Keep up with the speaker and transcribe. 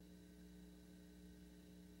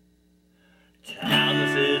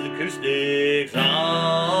acoustic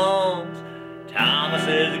songs.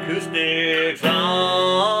 Thomas's acoustic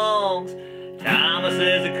songs.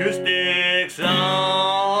 Thomas's acoustic songs.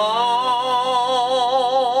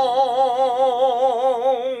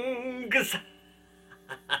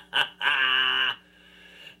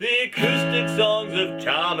 The acoustic songs of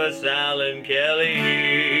Thomas Allen Kelly.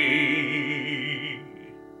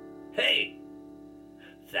 Hey,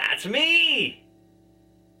 that's me.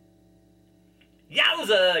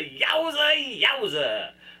 Yowza, yowza, yowza.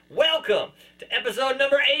 Welcome to episode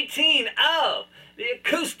number 18 of the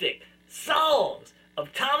acoustic songs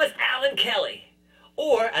of Thomas Allen Kelly,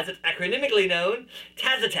 or as it's acronymically known,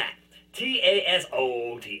 TASOTAK, T-A-S-O-T-A-K,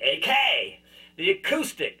 the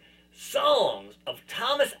acoustic songs of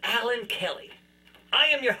Thomas Allen Kelly. I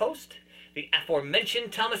am your host, the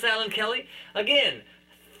aforementioned Thomas Allen Kelly. Again,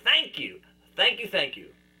 thank you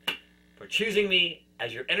for choosing me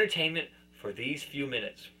as your entertainment for these few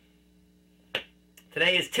minutes.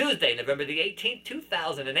 Today is Tuesday, November the 18th,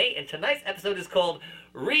 2008, and tonight's episode is called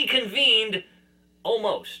Reconvened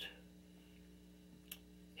Almost.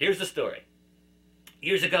 Here's the story.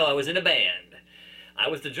 Years ago, I was in a band. I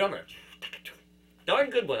was the drummer. Darn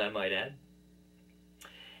good one, I might add.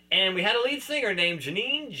 And we had a lead singer named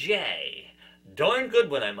Janine J. Darn good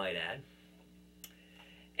one, I might add.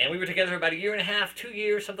 And we were together for about a year and a half, 2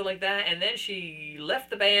 years, something like that. And then she left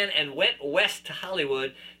the band and went west to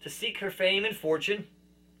Hollywood to seek her fame and fortune.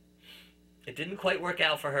 It didn't quite work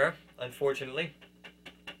out for her, unfortunately.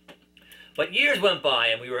 But years went by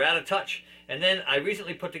and we were out of touch. And then I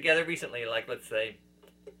put together, like let's say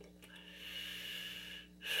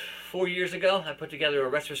 4 years ago, I put together a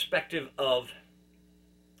retrospective of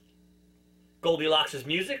Goldilocks'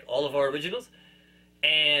 music, all of our originals.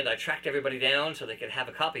 And I tracked everybody down so they could have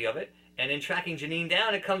a copy of it. And in tracking Janine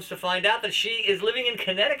down, it comes to find out that she is living in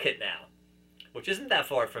Connecticut now, which isn't that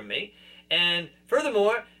far from me. And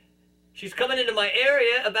furthermore, she's coming into my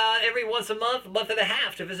area about every once a month and a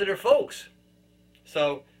half to visit her folks.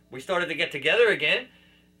 So we started to get together again,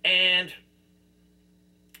 and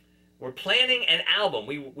we're planning an album.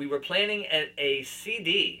 We were planning a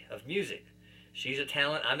CD of music. She's a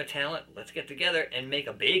talent, I'm a talent. Let's get together and make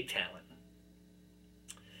a big talent.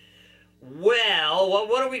 Well,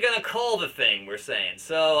 what are we going to call the thing, we're saying?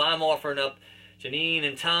 So I'm offering up Janine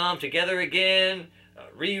and Tom together again,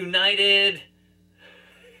 reunited,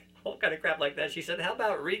 all kind of crap like that. She said, how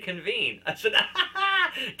about Reconvened? I said,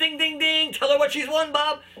 ding, ding, ding, tell her what she's won,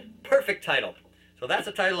 Bob. Perfect title. So that's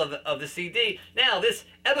the title of the CD. Now, this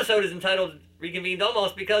episode is entitled Reconvened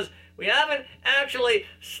Almost because we haven't actually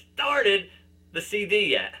started the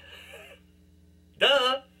CD yet.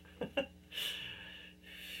 Duh.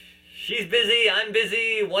 She's busy, I'm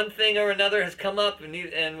busy, one thing or another has come up and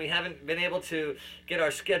we haven't been able to get our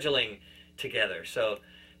scheduling together. So,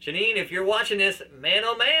 Janine, if you're watching this, man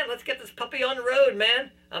oh man, let's get this puppy on the road, man.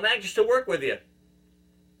 I'm anxious to work with you.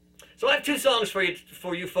 So I have two songs for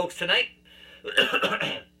you folks tonight.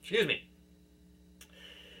 Excuse me.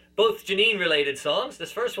 Both Janine-related songs.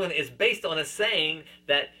 This first one is based on a saying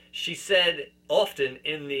that she said often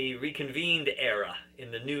in the Reconvened era, in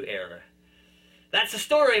the new era. That's the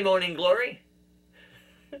story, Morning Glory.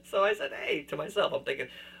 So I said, hey, to myself, I'm thinking,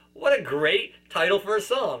 what a great title for a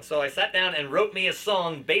song. So I sat down and wrote me a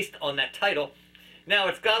song based on that title. Now,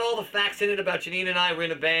 it's got all the facts in it about Janine and I were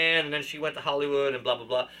in a band, and then she went to Hollywood and blah, blah,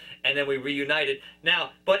 blah, and then we reunited.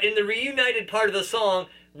 Now, but in the reunited part of the song,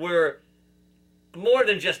 we're more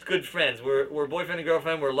than just good friends. We're boyfriend and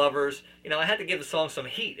girlfriend, we're lovers. You know, I had to give the song some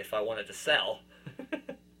heat if I wanted to sell.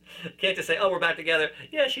 Can't just say, oh, we're back together.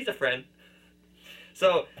 Yeah, she's a friend.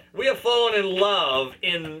 So we have fallen in love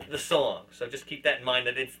in the song. So just keep that in mind,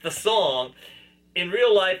 that it's the song. In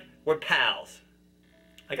real life, we're pals.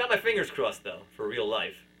 I got my fingers crossed, though, for real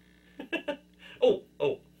life. Oh,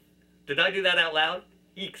 did I do that out loud?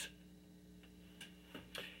 Eeks.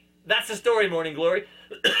 That's the story, Morning Glory.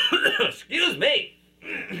 Excuse me.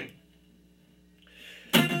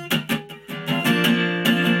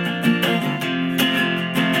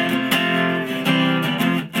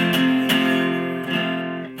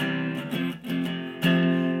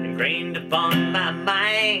 Upon my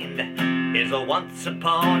mind is a once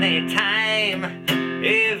upon a time,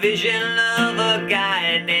 a vision of a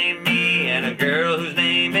guy named me and a girl whose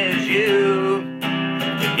name is you.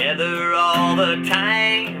 Together all the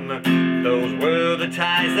time, those were the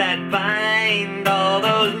ties that bind all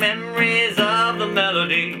those memories of the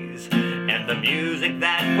melodies and the music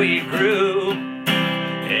that we grew.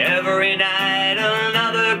 Every night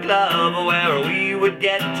another club where we would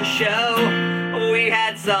get to show we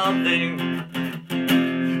had something,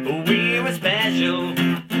 we were special.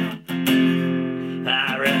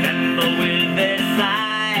 I reckon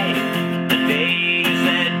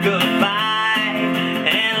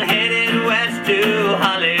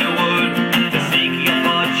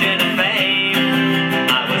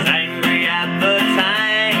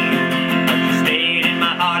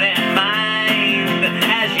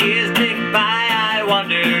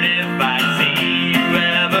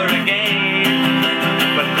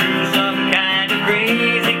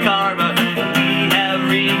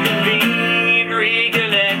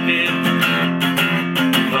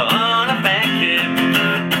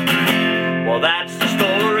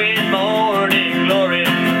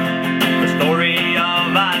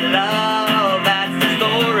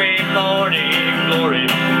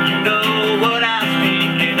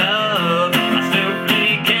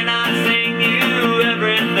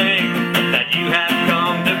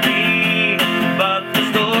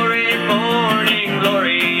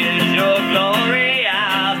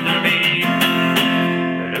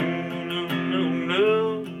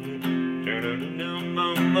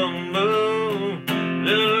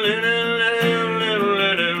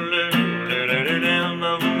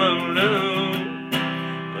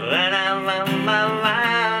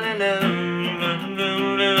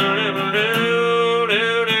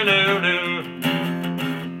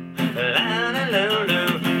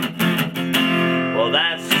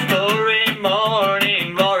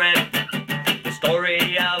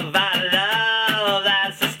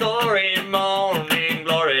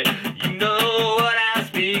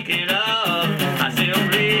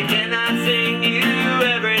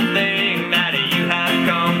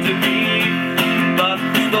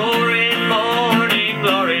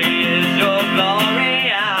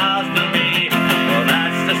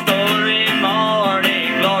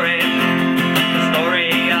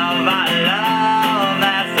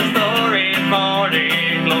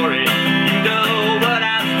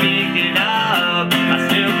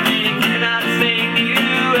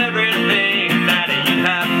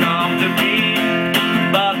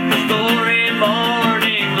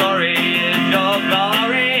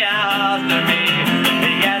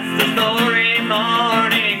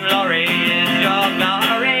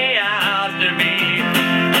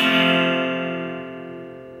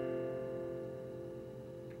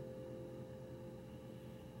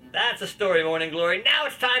story, Morning Glory. Now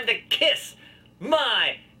it's time to kiss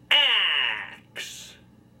my axe.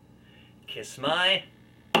 Kiss my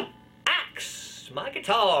axe, my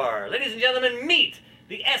guitar. Ladies and gentlemen, meet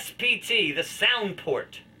the SPT, the sound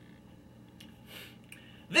port.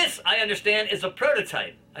 This, I understand, is a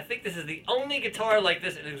prototype. I think this is the only guitar like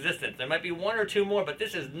this in existence. There might be one or two more, but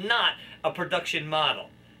this is not a production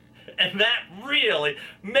model. And that really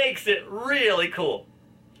makes it really cool.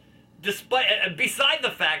 Beside the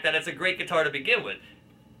fact that it's a great guitar to begin with,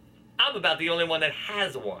 I'm about the only one that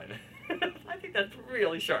has one. I think that's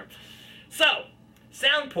really sharp. So,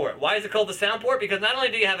 sound port. Why is it called the sound port? Because not only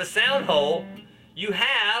do you have a sound hole, you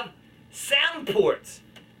have sound ports.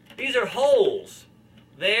 These are holes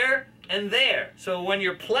there and there. So when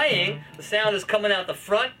you're playing, the sound is coming out the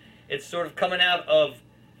front. It's sort of coming out of,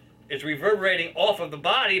 it's reverberating off of the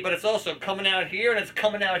body, but it's also coming out here and it's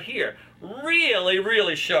coming out here. Really,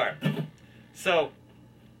 really sharp. So,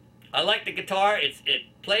 I like the guitar. It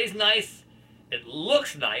plays nice. It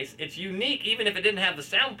looks nice. It's unique. Even if it didn't have the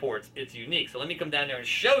sound ports, it's unique. So let me come down there and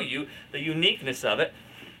show you the uniqueness of it.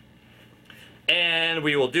 And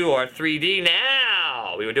we will do our 3D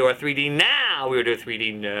now. We will do our 3D now. We will do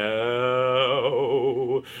 3D now.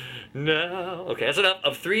 No. Okay, that's enough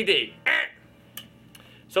of 3D.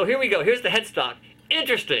 So here we go. Here's the headstock.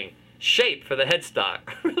 Interesting shape for the headstock.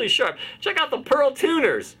 Really sharp. Check out the pearl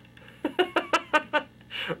tuners.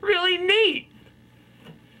 Really neat.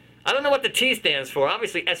 I don't know what the T stands for.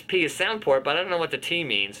 Obviously SP is sound port, but I don't know what the T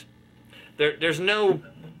means. There's no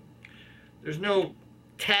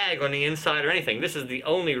tag on the inside or anything. This is the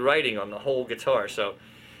only writing on the whole guitar, so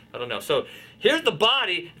I don't know. So here's the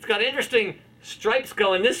body. It's got interesting stripes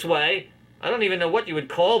going this way. I don't even know what you would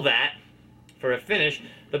call that for a finish.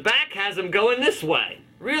 The back has them going this way.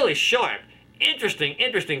 Really sharp.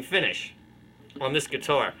 Interesting finish on this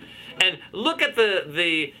guitar. And look at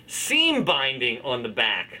the seam binding on the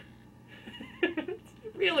back.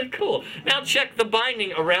 It's really cool. Now check the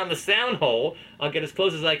binding around the sound hole. I'll get as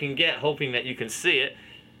close as I can get, hoping that you can see it.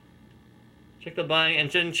 Check the binding, and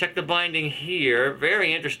then check the binding here.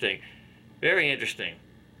 Very interesting. Very interesting.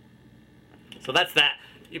 So that's that.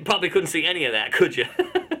 You probably couldn't see any of that, could you?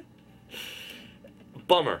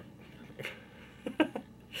 Bummer.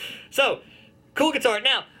 So, cool guitar.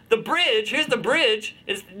 Now, the bridge, here's the bridge.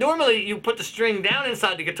 Normally you put the string down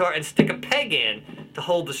inside the guitar and stick a peg in to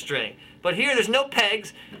hold the string. But here there's no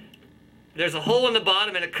pegs. There's a hole in the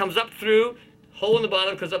bottom and it comes up through. Hole in the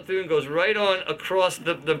bottom comes up through and goes right on across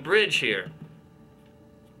the bridge here.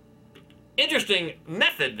 Interesting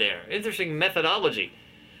method there. Interesting methodology.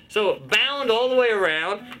 So bound all the way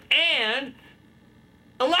around and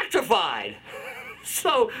electrified.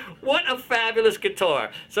 So what a fabulous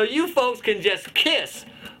guitar. So you folks can just kiss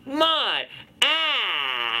my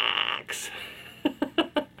axe.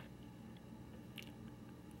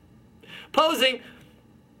 Posing.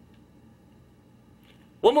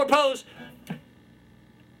 One more pose.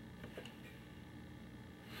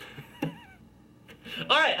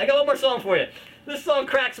 Alright, I got one more song for you. This song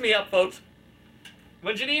cracks me up, folks.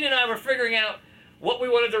 When Janine and I were figuring out what we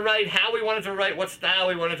wanted to write, how we wanted to write, what style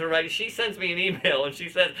we wanted to write, she sends me an email and she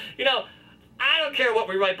says, you know, I don't care what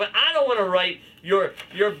we write, but I don't want to write your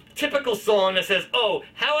typical song that says, oh,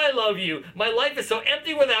 how I love you. My life is so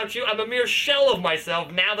empty without you. I'm a mere shell of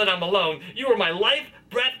myself now that I'm alone. You are my life,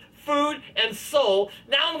 breath, food, and soul.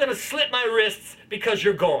 Now I'm going to slit my wrists because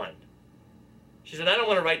you're gone. She said, I don't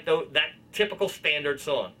want to write that typical standard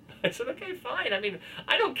song. I said, okay, fine. I mean,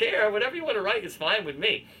 I don't care. Whatever you want to write is fine with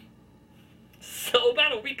me. So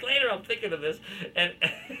about a week later, I'm thinking of this, and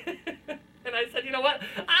and I said, you know what?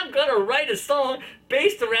 I'm gonna write a song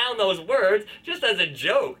based around those words, just as a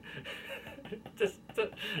joke, just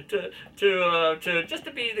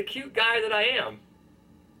to be the cute guy that I am,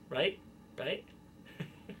 right?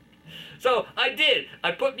 So I did.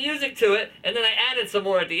 I put music to it, and then I added some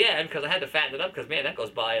more at the end because I had to fatten it up. Because man, that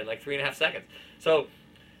goes by in like 3.5 seconds. So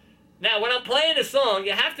now when I'm playing a song,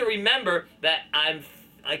 you have to remember that I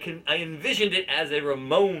envisioned it as a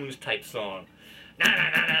Ramones type song.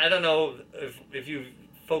 I don't know if you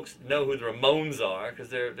folks know who the Ramones are, because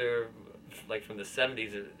they're like from the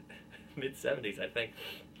 70s or mid 70s, I think.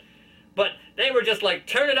 But they were just like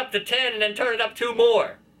turn it up to 10 and then turn it up 2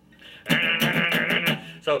 more.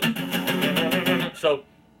 So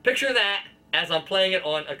picture that as I'm playing it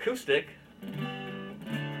on acoustic.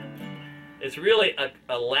 It's really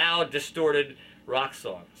a loud, distorted rock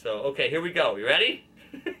song. So okay, here we go. You ready?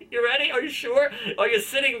 You ready? Are you sure? Are you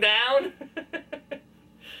sitting down?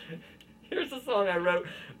 Here's the song I wrote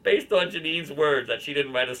based on Janine's words that she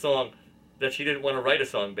didn't write a song, that she didn't want to write a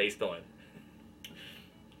song based on.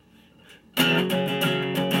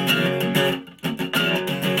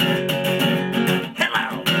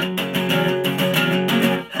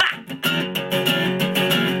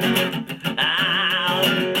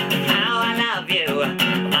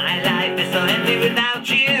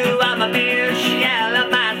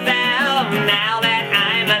 now that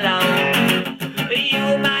I'm alone.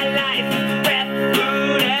 You, my life, breath,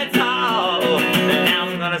 food, and soul. And now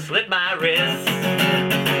I'm gonna slit my wrists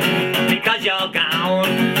because you're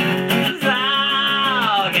gone. So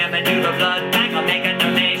get me to the blood bank, I'll make a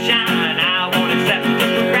donation. I won't accept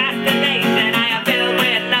procrastination. I am filled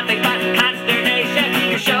with nothing but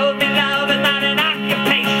consternation. You showed me love is not an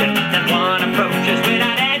occupation that one approaches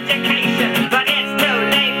without education. But it's too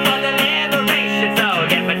late for the liberation. So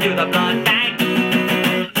get me to the blood bank,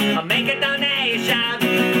 I'll make a donation.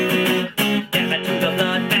 Get me to the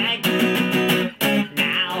blood bank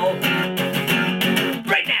now,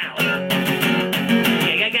 right now.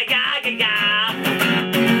 Yeah, yeah, yeah,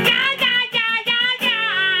 yeah, yeah.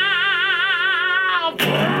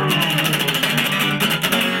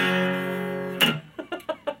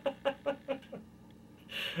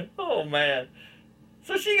 Oh man.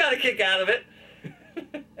 So she got a kick out of it.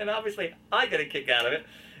 And obviously I got a kick out of it.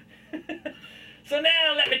 So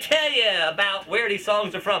now let me tell you about where these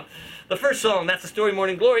songs are from. The first song, That's the Story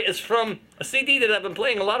Morning Glory, is from a CD that I've been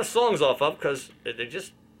playing a lot of songs off of because they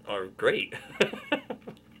just are great.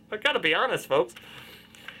 I gotta be honest, folks.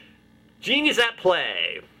 Genius at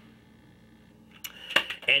Play.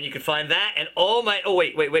 And you can find that and all my... Oh,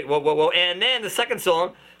 wait, whoa. And then the second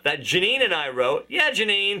song that Janine and I wrote. Yeah,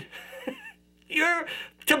 Janine. You're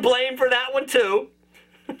to blame for that one, too.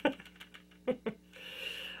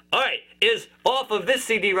 All right, is off of this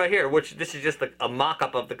CD right here, which this is just a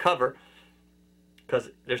mock-up of the cover, because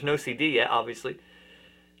there's no CD yet, obviously.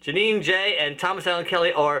 Janine J. and Thomas Allen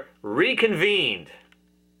Kelly are Reconvened.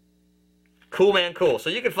 Cool, man, cool. So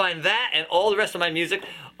you can find that and all the rest of my music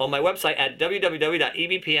on my website at www.ebpm.com.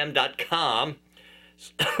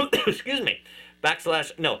 Excuse me.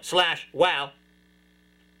 /wow.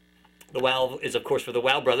 The Wow is, of course, for the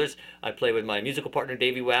Wow Brothers. I play with my musical partner,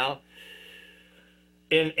 Davey Wow,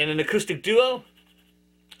 in an acoustic duo.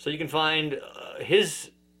 So you can find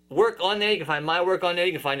his work on there. You can find my work on there.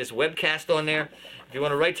 You can find this webcast on there. If you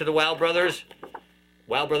want to write to the Wow Brothers,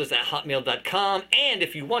 wowbrothers@hotmail.com. And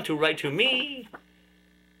if you want to write to me,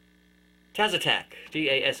 Tazatak,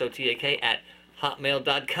 Gasotak,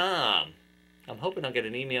 @hotmail.com. I'm hoping I'll get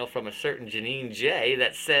an email from a certain Janine J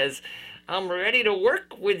that says, I'm ready to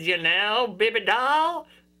work with you now, baby doll.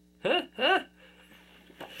 Huh?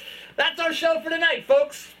 That's our show for tonight,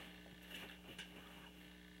 folks.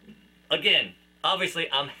 Again, obviously,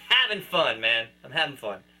 I'm having fun, man. I'm having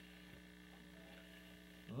fun.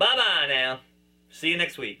 Bye-bye now. See you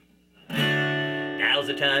next week. Now's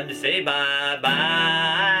the time to say bye-bye.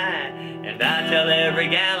 And I tell every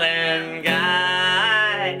gal and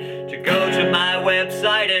guy to go to my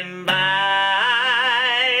website and buy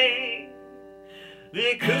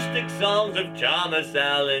the acoustic songs of Thomas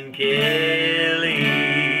Allen Kelly.